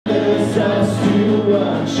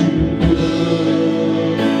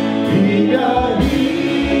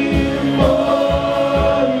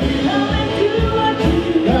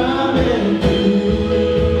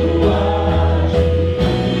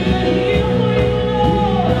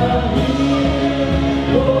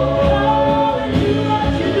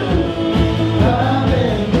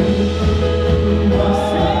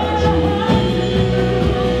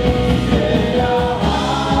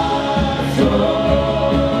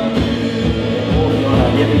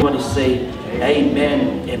everybody say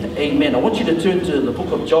amen and amen. I want you to turn to the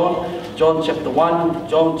book of John chapter 1.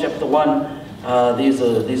 John chapter 1.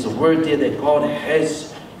 There's a word there that God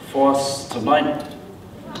has for us tonight.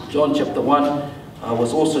 John chapter 1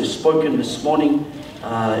 was also spoken this morning.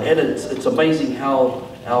 And it's amazing how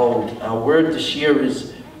our word this year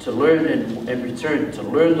is to learn and return, to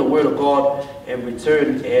learn the word of God and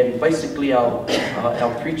return. And basically our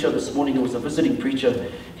preacher this morning, who was a visiting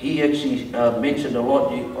preacher, he actually mentioned a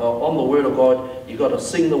lot on the word of God. You got to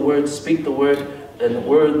sing the word, speak the word, and the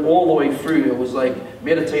word all the way through. It was like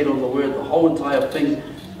meditate on the word, the whole entire thing,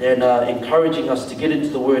 and encouraging us to get into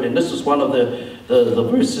the word. And this was one of the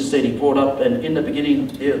verses that he brought up. And in the beginning,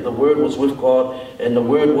 the word was with God, and the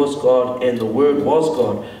word was God, and the word was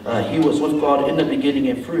God. He was with God in the beginning,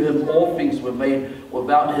 and through him all things were made.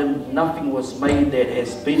 Without him nothing was made that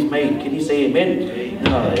has been made. Can you say amen?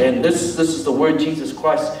 And this is the word Jesus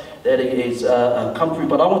Christ that is come through.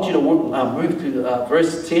 But I want you to move to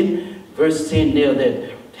verse 10. Verse 10 there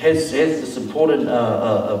that has this important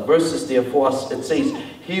verses there for us. It says,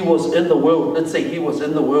 he was in the world. Let's say he was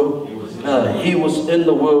in the world. He was in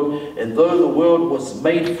the world, and though the world was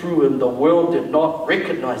made through him, the world did not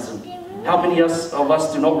recognize him. How many of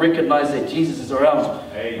us do not recognize that Jesus is around?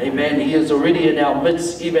 Amen. He is already in our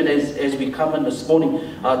midst, even as we come in this morning,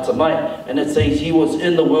 tonight. And it says he was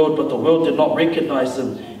in the world, but the world did not recognize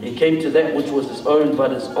him. He came to that which was his own,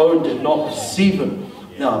 but his own did not receive him.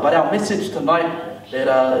 Now, but our message tonight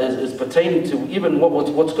that is pertaining to even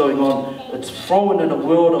what's going on, it's thrown in a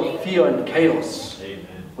world of fear and chaos.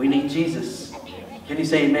 We need Jesus. Can you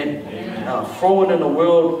say amen? Thrown in a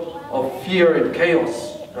world of fear and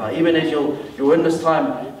chaos. Even as you're in this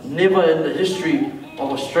time, never in the history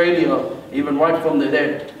of Australia, even right from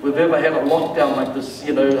that we've ever had a lockdown like this,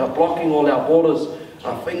 blocking all our borders,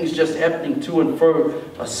 things just happening to and fro,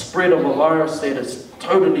 a spread of a virus that is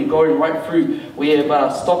totally going right through. We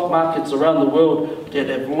have stock markets around the world that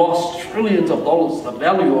have lost trillions of dollars, the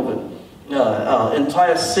value of it.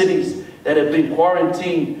 Entire cities that have been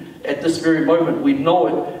quarantined at this very moment. We know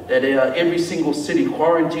it, that every single city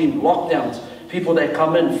quarantined, lockdowns, people that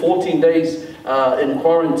come in 14 days in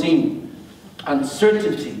quarantine,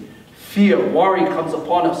 uncertainty, fear, worry comes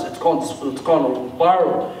upon us. It's gone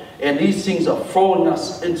viral. And these things are throwing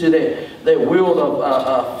us into that world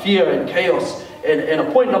of fear and chaos. And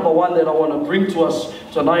a point number one that I want to bring to us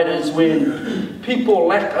tonight is when people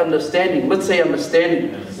lack understanding. Let's say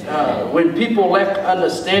understanding. When people lack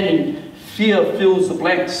understanding, fear fills the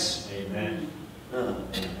blanks. Amen.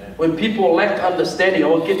 When people lack understanding, I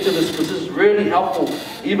will get to this because this is really helpful,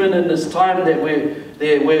 even in this time that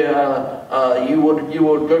you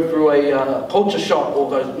would go through a culture shock or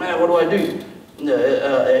go, man, what do I do?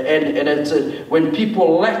 And it's when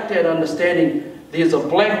people lack that understanding, there's a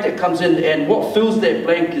blank that comes in, and what fills that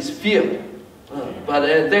blank is fear.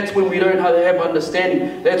 But that's when we don't have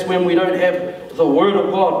understanding. That's when we don't have the word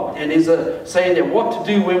of God. And there's a saying that what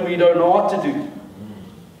to do when we don't know what to do.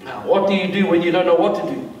 Now, what do you do when you don't know what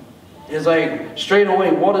to do? It's like straight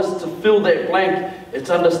away, what is to fill that blank? It's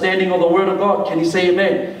understanding of the word of God. Can you say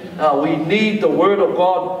amen? We need the word of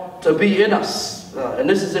God to be in us. And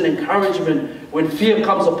this is an encouragement. When fear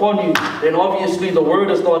comes upon you, then obviously the word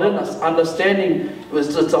is not in us. Understanding,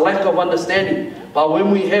 it's a lack of understanding. But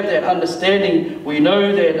when we have that understanding, we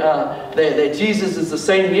know that Jesus is the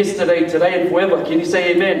same yesterday, today, and forever. Can you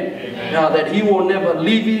say amen? Amen. That he will never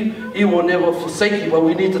leave you, he will never forsake you. But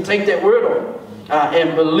we need to take that word on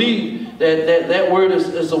and believe that word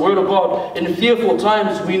is the word of God. In fearful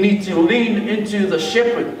times, we need to lean into the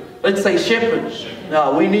shepherd. Let's say shepherd.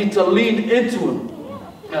 We need to lean into him.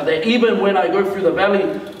 That even when I go through the valley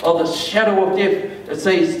of the shadow of death, it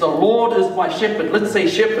says, the Lord is my shepherd. Let's say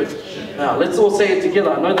shepherd. Now, let's all say it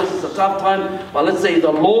together. I know this is a tough time, but let's say,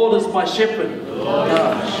 the Lord is my shepherd.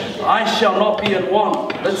 I shall not be in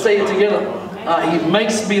want. Let's say it together. He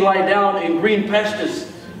makes me lie down in green pastures.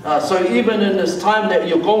 So even in this time that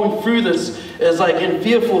you're going through this, it's like in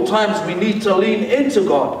fearful times, we need to lean into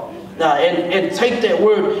God. And take that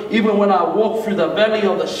word, even when I walk through the valley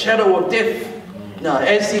of the shadow of death. Now,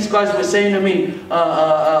 as these guys were saying to me,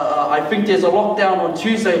 I think there's a lockdown on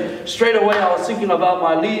Tuesday. Straight away, I was thinking about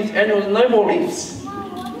my leaves, and there was no more leaves.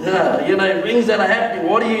 Things that are happening.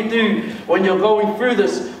 What do you do when you're going through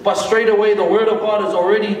this? But straight away, the word of God has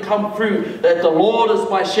already come through, that the Lord is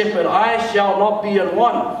my shepherd. I shall not be in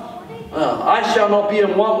want. I shall not be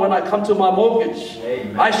in want when I come to my mortgage.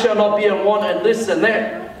 Amen. I shall not be in want and this and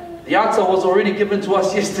that. The answer was already given to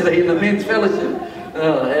us yesterday in the men's fellowship.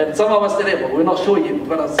 And some of us said, but we're not sure yet.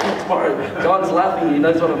 We're going to see it tomorrow. John's laughing. He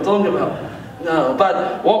knows what I'm talking about. No,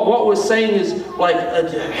 but what we're saying is like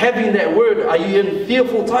having that word. Are you in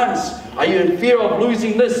fearful times? Are you in fear of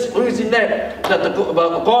losing this, losing that?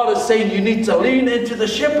 But God is saying you need to lean into the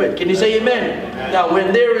shepherd. Can you say amen? Amen. Now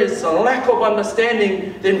when there is a lack of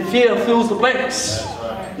understanding, then fear fills the blanks.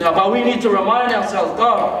 Now, but we need to remind ourselves,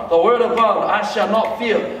 God, the word of God, I shall not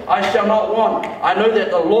fear, I shall not want. I know that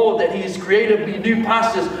the Lord, that He has created me new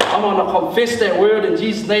pastures. I'm going to confess that word in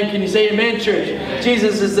Jesus' name. Can you say amen, church? Amen.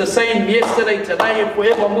 Jesus is the same yesterday, today, and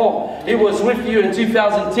forevermore. He was with you in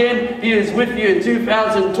 2010. He is with you in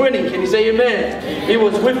 2020. Can you say amen? Amen. He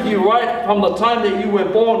was with you right from the time that you were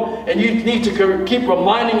born. And you need to keep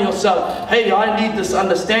reminding yourself, hey, I need this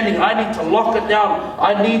understanding. I need to lock it down.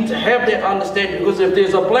 I need to have that understanding, because if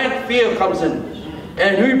there's a blank, fear comes in.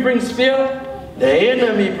 And who brings fear? The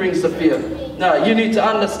enemy brings the fear. Now you need to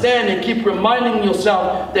understand and keep reminding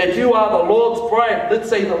yourself that you are the Lord's bride. Let's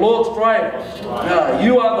say the Lord's bride.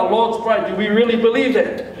 You are the Lord's bride. Do we really believe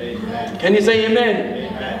that? Amen. Can you say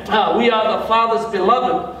amen? Amen. We are the Father's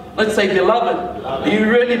beloved. Let's say beloved. Do you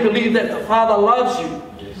really believe that the Father loves you?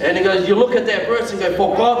 And he goes, you look at that verse and go,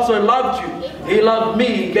 for God so loved you. He loved me.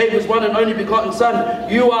 He gave His one and only begotten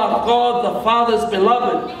Son. You are God the Father's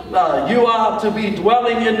beloved. You are to be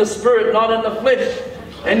dwelling in the Spirit, not in the flesh.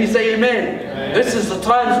 And you say amen. Amen. This is the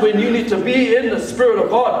times when you need to be in the Spirit of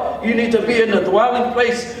God. You need to be in the dwelling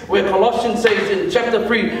place where Colossians says in chapter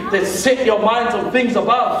 3 that set your minds on things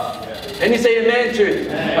above. And you say amen, church.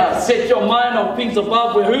 Set your mind on things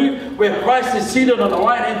above where who? Where Christ is seated on the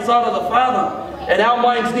right hand side of the Father. And our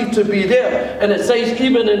minds need to be there. And it says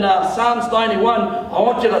even in Psalms 91, I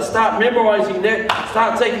want you to start memorizing that.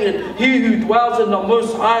 Start taking it. He who dwells in the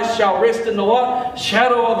Most High shall rest in the what?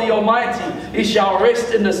 Shadow of the Almighty. He shall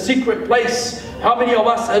rest in the secret place. How many of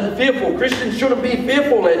us are fearful? Christians shouldn't be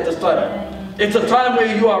fearful at this time. It's a time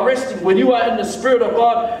where you are resting. When you are in the Spirit of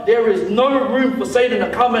God, there is no room for Satan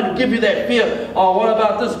to come and give you that fear. Oh, what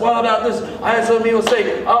about this? What about this? I had some people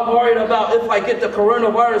say, I'm worried about if I get the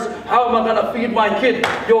coronavirus, how am I going to feed my kid?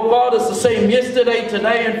 Your God is the same yesterday,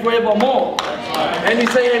 today, and forevermore. And you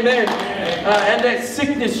say amen. And that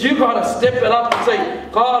sickness, you got to step it up and say,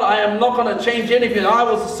 God, I am not going to change anything. I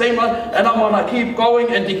was the same one, and I'm going to keep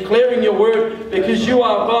going and declaring your word, because you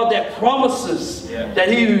are a God that promises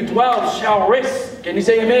that he who dwells shall rest. Can you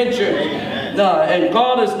say amen, church? Amen. No, and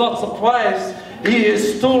God is not surprised. He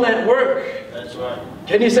is still at work. That's right.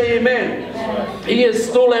 Can you say amen? That's right. He is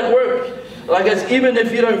still at work. Like as even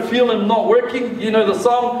if you don't feel him not working, you know the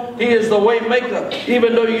song, he is the way maker.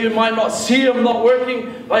 Even though you might not see him not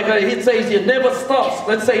working, like it says he never stops.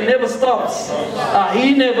 Let's say never stops.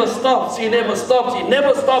 He never stops. He never stops. He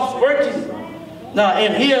never stops working. Now,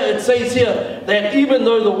 and here it says here that even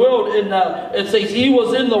though the world, it says he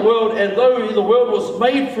was in the world, and though the world was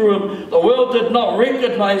made through him, the world did not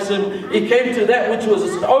recognize him. He came to that which was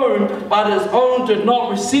his own, but his own did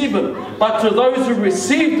not receive him. But to those who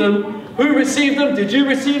received him, who received him? Did you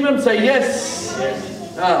receive him? Say yes.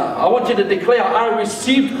 Yes. I want you to declare, I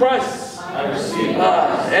received Christ. I received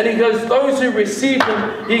Christ. And he goes, those who received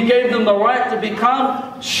him, he gave them the right to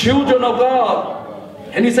become children of God.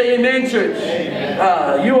 And you say amen, church?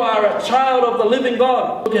 Amen. You are a child of the living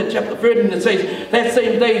God. Look at chapter 13. It says, that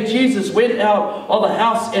same day Jesus went out of the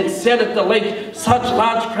house and sat at the lake. Such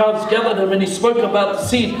large crowds gathered him, and he spoke about the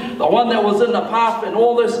seed, the one that was in the path and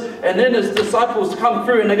all this. And then his disciples come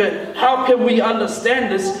through and they go, how can we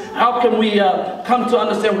understand this? How can we come to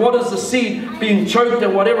understand what is the seed being choked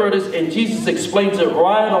and whatever it is? And Jesus explains it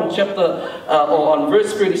right on chapter, or on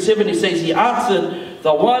verse 37. He says, he answered,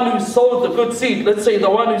 the one who sowed the good seed. Let's say the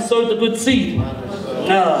one who sowed the good seed.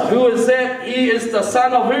 Who is that? He is the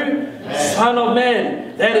Son of who? Man. Son of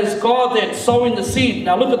Man. That is God that's sowing the seed.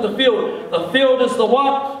 Now look at the field. The field is the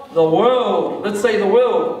what? The world. Let's say the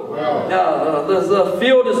world. Now the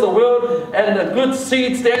field is the world, and the good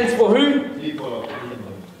seed stands for who? People.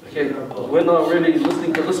 Okay, we're not really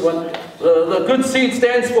listening to this one. The good seed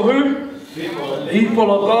stands for who? People.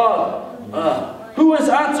 People of God. Who is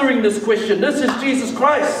answering this question? This is Jesus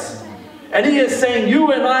Christ. And he is saying,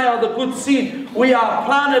 you and I are the good seed. We are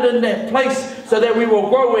planted in that place so that we will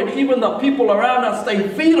grow, and even the people around us, they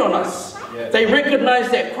feed on us. Yes. They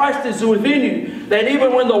recognize that Christ is within you. That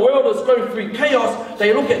even when the world is going through chaos,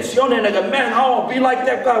 they look at Sion and they go, man, I want to be like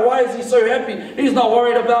that guy. Why is he so happy? He's not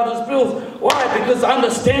worried about his bills. Why? Because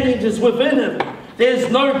understanding is within him.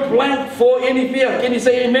 There's no blank for any fear. Can you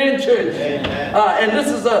say amen, church? And this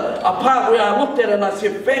is a part where I looked at it and I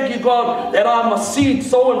said, thank you, God, that I'm a seed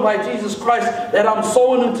sown by Jesus Christ, that I'm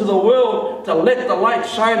sown into the world to let the light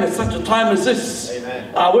shine at such a time as this.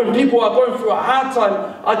 When people are going through a hard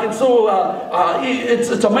time, I can still,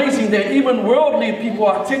 it's amazing that even worldly people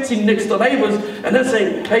are texting next to neighbors and they're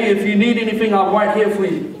saying, hey, if you need anything, I'm right here for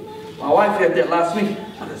you. My wife had that last week.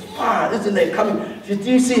 Isn't that coming? Do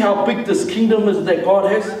you see how big this kingdom is that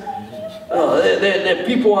God has? That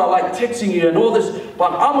people are like texting you and all this,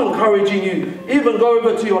 but I'm encouraging you, even go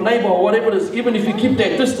over to your neighbor or whatever it is, even if you keep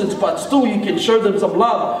that distance, but still you can show them some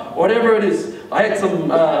love, whatever it is. I had some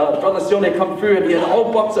brother Sione come through and he had a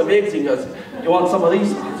whole box of eggs. He goes, you want some of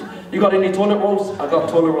these? You got any toilet rolls? I got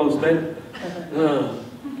toilet rolls, man.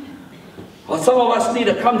 Well, some of us need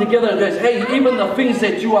to come together and go, hey, even the things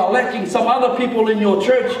that you are lacking, some other people in your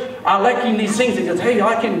church are lacking these things. He goes, hey,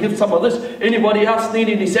 I can give some of this. Anybody else need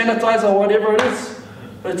any sanitizer or whatever it is?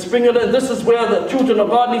 Let's bring it in. This is where the children of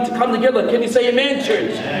God need to come together. Can you say amen,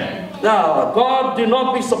 church? Now, God, do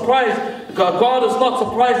not be surprised. God is not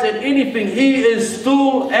surprised at anything. He is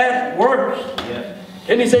still at work.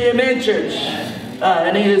 Can you say amen, church?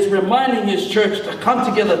 And he is reminding his church to come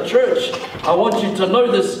together. Church, I want you to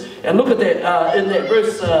know this. And look at that, in that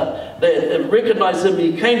verse, they recognize him.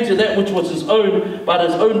 He came to that which was his own, but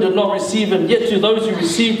his own did not receive him. Yet to those who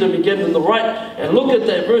received him, he gave them the right. And look at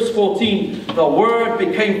that, verse 14. The Word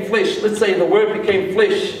became flesh. Let's say the Word became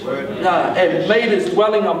flesh. And made his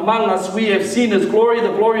dwelling among us. We have seen his glory,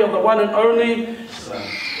 the glory of the one and only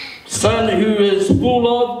Son, who is full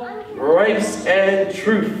of grace and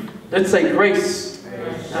truth. Let's say grace.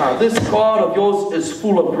 This God of yours is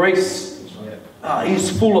full of grace. He's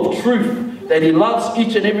full of truth, that he loves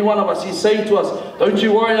each and every one of us. He's saying to us, don't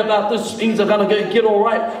you worry about this. Things are going to get all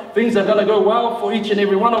right. Things are going to go well for each and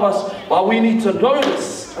every one of us. But we need to know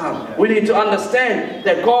this. We need to understand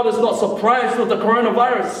that God is not surprised with the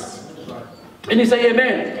coronavirus. And you say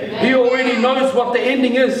amen. He already knows what the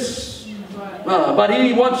ending is. But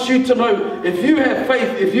he wants you to know, if you have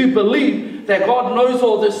faith, if you believe that God knows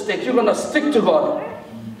all this, that you're going to stick to God.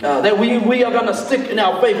 That we are going to stick in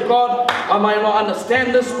our faith. God, I might not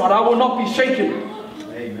understand this, but I will not be shaken.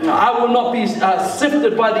 I will not be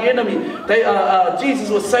sifted by the enemy. Jesus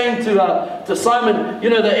was saying to Simon, you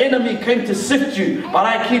know, the enemy came to sift you, but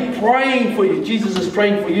I keep praying for you. Jesus is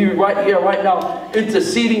praying for you right here, right now,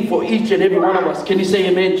 interceding for each and every one of us. Can you say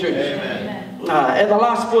amen, church? Amen. And the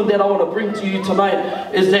last point that I want to bring to you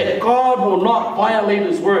tonight is that God will not violate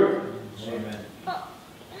his word.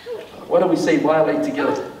 What do we say violate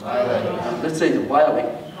together? Violate. Let's say violate.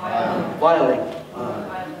 Violate.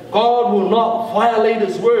 God will not violate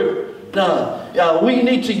his word. We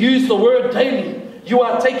need to use the word daily. You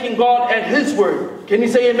are taking God at his word. Can you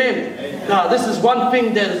say amen? Now, this is one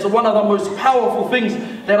thing that is one of the most powerful things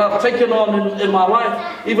that I've taken on in my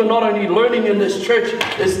life, even not only learning in this church,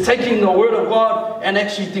 is taking the word of God and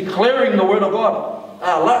actually declaring the word of God.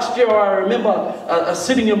 Last year, I remember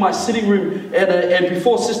sitting in my sitting room, and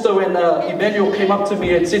before Sister and Emmanuel came up to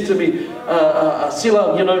me and said to me,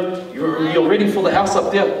 Sila, you know, you're ready for the house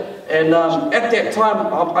up there. And at that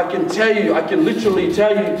time, I can literally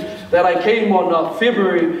tell you that I came on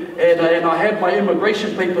February and I had my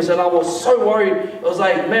immigration papers, and I was so worried. I was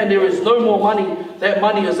like, man, there is no more money. That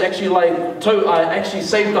money is actually like, I actually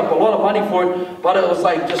saved up a lot of money for it, but it was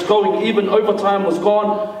like just going, even overtime was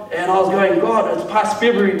gone. And I was going, God, it's past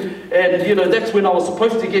February, and you know, that's when I was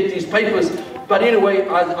supposed to get these papers. But anyway,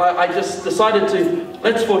 I just decided to,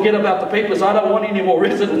 let's forget about the papers. I don't want any more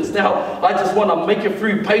residence now. I just want to make it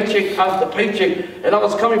through paycheck after paycheck. And I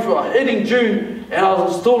was coming through, hitting June, and I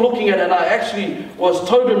was still looking at it, and I actually was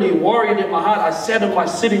totally worried in my heart. I sat in my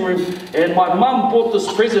sitting room, and my mum bought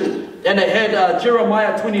this present, and it had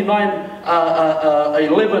Jeremiah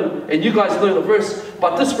 29:11, and you guys know the verse.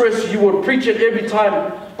 But this verse, you would preach it every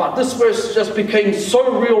time, but this verse just became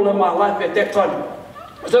so real in my life at that time.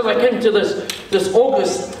 So as I came to this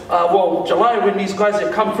August, July, when these guys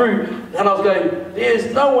had come through, and I was going,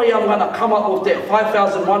 there's no way I'm going to come up with that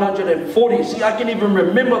 5,140. See, I can even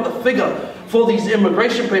remember the figure for these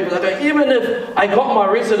immigration papers. I go, even if I got my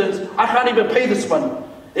residence, I can't even pay this money.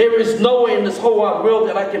 There is no way in this whole wide world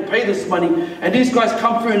that I can pay this money. And these guys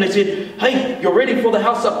come through and they said, hey, you're ready for the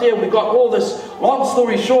house up there. We got all this. Long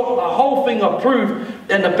story short, the whole thing approved.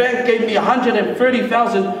 And the bank gave me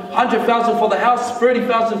 130,000, 100,000 for the house,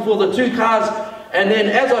 30,000 for the 2 cars. And then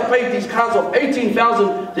as I paid these cars off,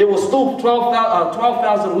 18,000, there was still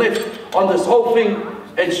 12,000 left on this whole thing.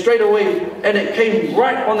 And straight away, and it came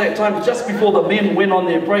right on that time, just before the men went on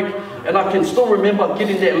their break. And I can still remember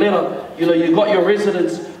getting that letter, you know, you got your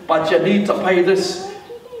residence, but you need to pay this.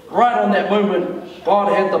 Right on that moment,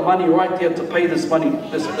 God had the money right there to pay this money,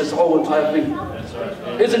 this whole entire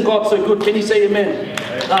thing. Isn't God so good? Can you say amen?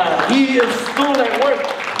 He is still at work.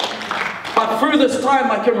 But through this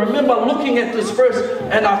time, I can remember looking at this verse,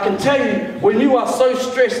 and I can tell you, when you are so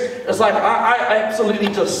stressed, it's like I absolutely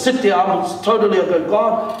just sit there. I'm totally like,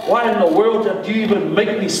 God, why in the world did you even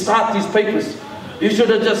make me start these papers? You should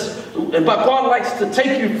have just, but God likes to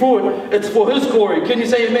take you through it. It's for His glory. Can you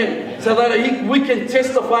say amen? So that we can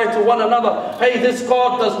testify to one another. Hey, this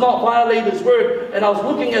God does not violate His word. And I was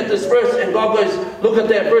looking at this verse, and God goes, look at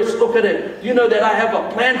that verse, look at it. You know that I have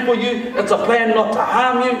a plan for you. It's a plan not to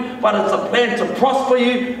harm you, but it's a plan to prosper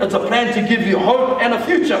you. It's a plan to give you hope and a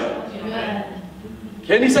future. Amen.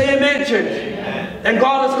 Can you say amen, church? Amen. And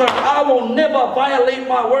God is going, I will never violate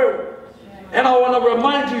my word. And I want to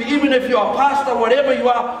remind you, even if you're a pastor, whatever you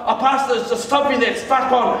are, a pastor is just something that's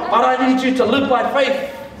stuck on. But I need you to live by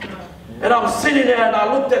faith. And I'm sitting there and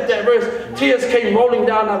I looked at that verse. Tears came rolling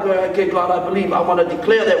down. I go, okay, God, I believe. I want to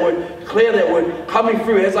declare that word coming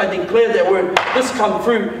through. As I declare that word, this come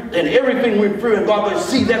through. And everything went through. And God goes,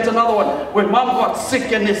 see, that's another one. When Mom got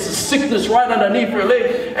sick and there's a sickness right underneath her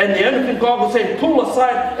leg. And the only thing God was saying, pull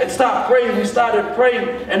aside and start praying. We started praying.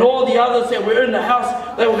 And all the others that were in the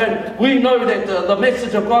house, they were going, we know that the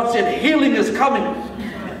message of God said healing is coming.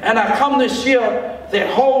 And I come this year,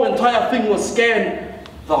 that whole entire thing was scanned.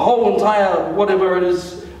 The whole entire, whatever it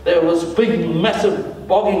is, there was a big, massive,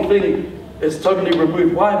 bogging thing is totally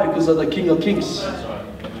removed. Why? Because of the King of Kings.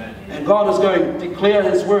 And God is going, declare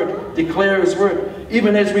His word, declare His word.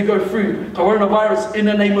 Even as we go through coronavirus, in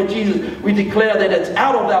the name of Jesus, we declare that it's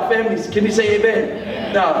out of our families. Can you say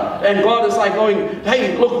amen? Now, and God is like going,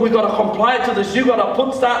 hey, look, we got to comply to this. You got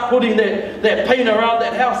to start putting that paint around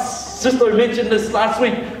that house. Sister mentioned this last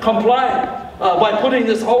week. Comply. By putting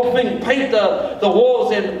this whole thing, paint the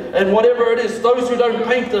walls and whatever it is. Those who don't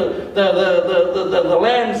paint the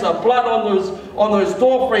lamb's blood on those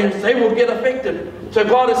door frames, they will get affected. So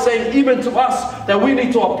God is saying, even to us, that we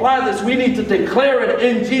need to apply this. We need to declare it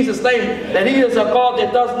in Jesus' name, that He is a God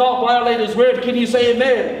that does not violate His word. Can you say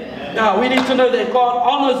amen? Now, we need to know that God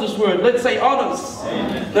honors His word. Let's say honors.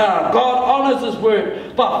 Now, God honors His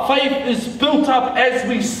word. But faith is built up as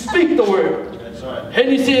we speak the word. Can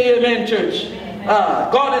you say amen, church?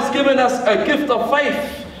 God has given us a gift of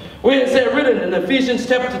faith. Where is that written? In Ephesians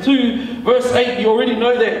chapter 2, verse 8. You already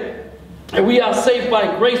know that. And we are saved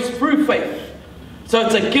by grace through faith. So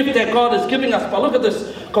it's a gift that God is giving us. But look at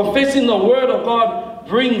this. Confessing the word of God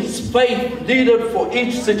brings faith needed for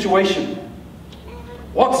each situation.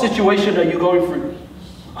 What situation are you going through?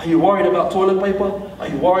 Are you worried about toilet paper? Are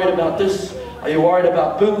you worried about this? Are you worried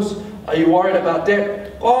about bills? Are you worried about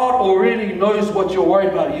that? God already knows what you're worried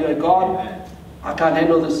about. You go, God, I can't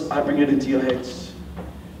handle this. I bring it into your hands.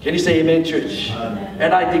 Can you say amen, church? Amen.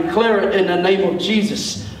 And I declare it in the name of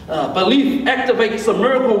Jesus. Belief activates the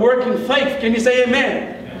miracle working faith. Can you say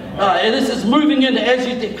amen? And this is moving in. As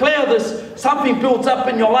you declare this, something builds up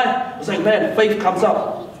in your life. It's like, man, faith comes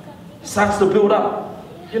up. It starts to build up.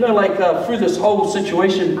 You know, like through this whole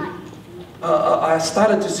situation, I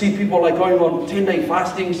started to see people like going on 10-day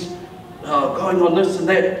fastings, going on this and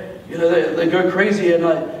that. You know, they go crazy. And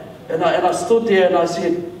I stood there and I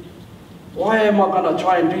said, why am I going to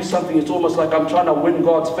try and do something? It's almost like I'm trying to win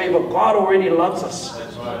God's favor. God already loves us.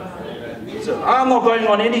 That's right. So I'm not going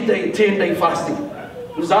on any 10-day fasting.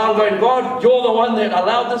 Because I'm going, God, you're the one that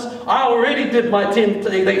allowed this. I already did my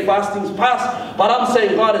 10-day fastings past. But I'm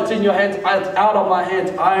saying, God, it's in your hands. It's out of my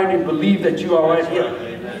hands. I only believe that you are right here.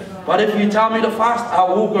 But if you tell me to fast, I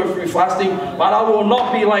will go through fasting. But I will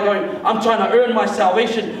not be like going, I'm trying to earn my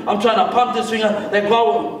salvation. I'm trying to pump this finger. That God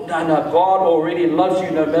will, no, God already loves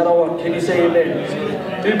you no matter what. Can you say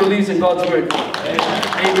amen? Who believes in God's word?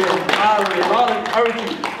 Amen. God encourage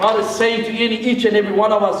you. God is saying to each and every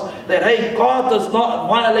one of us that, hey, God does not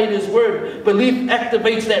violate His word. Belief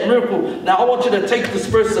activates that miracle. Now I want you to take this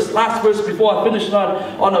verse, this last verse before I finish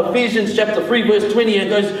on Ephesians chapter 3 verse 20. It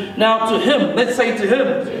goes, now to Him, let's say to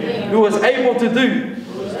Him, who is able to do.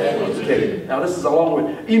 Okay. Now this is a long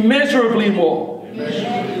word. Immeasurably more.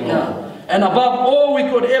 And above all we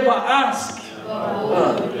could ever ask.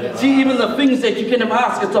 See, even the things that you can ever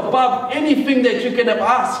ask, it's above anything that you can ever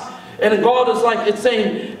ask. And God is like, it's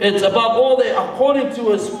saying, it's above all that, according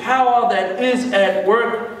to His power that is at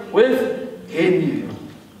work within you.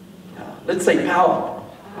 Let's say power.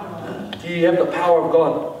 Do you have the power of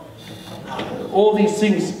God? All these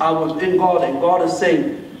things are within God, and God is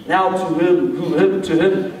saying, now to Him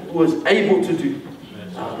who is able to do.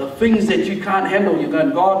 The things that you can't handle, you're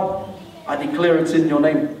going, God, I declare it's in your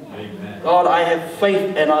name. God, I have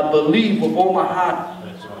faith and I believe with all my heart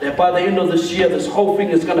that by the end of this year, this whole thing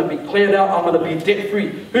is going to be cleared out. I'm going to be debt-free.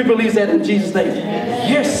 Who believes that in Jesus' name?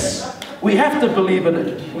 Yes. We have to believe in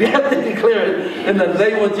it. We have to declare it in the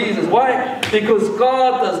name of Jesus. Why? Because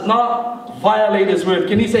God does not violate His word.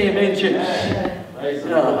 Can you say amen, church?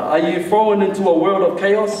 Are you thrown into a world of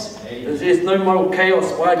chaos? There's no more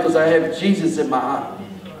chaos. Why? Because I have Jesus in my heart.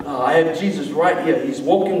 I have Jesus right here. He's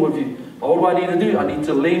walking with you. What do I need to do? I need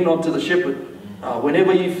to lean onto the shepherd.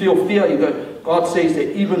 Whenever you feel fear, you go, God says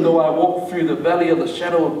that even though I walk through the valley of the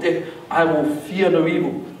shadow of death, I will fear no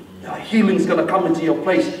evil. Healing's going to come into your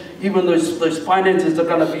place. Even those finances are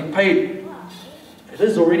going to be paid. It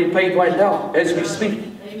is already paid right now as we speak.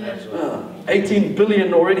 18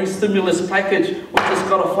 billion already stimulus package. We just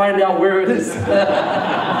got to find out where it is.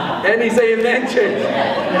 And He say amen, church.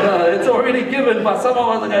 It's already given, but some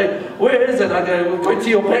of us go, where is it? I go, well, go to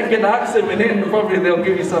your bank and ask them, and then probably they'll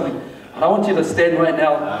give you something. And I want you to stand right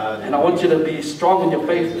now, and I want you to be strong in your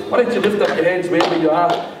faith. Why don't you lift up your hands wherever you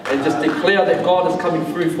are and just declare that God is coming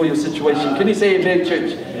through for your situation. Can you say amen,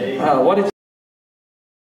 church? Why don't you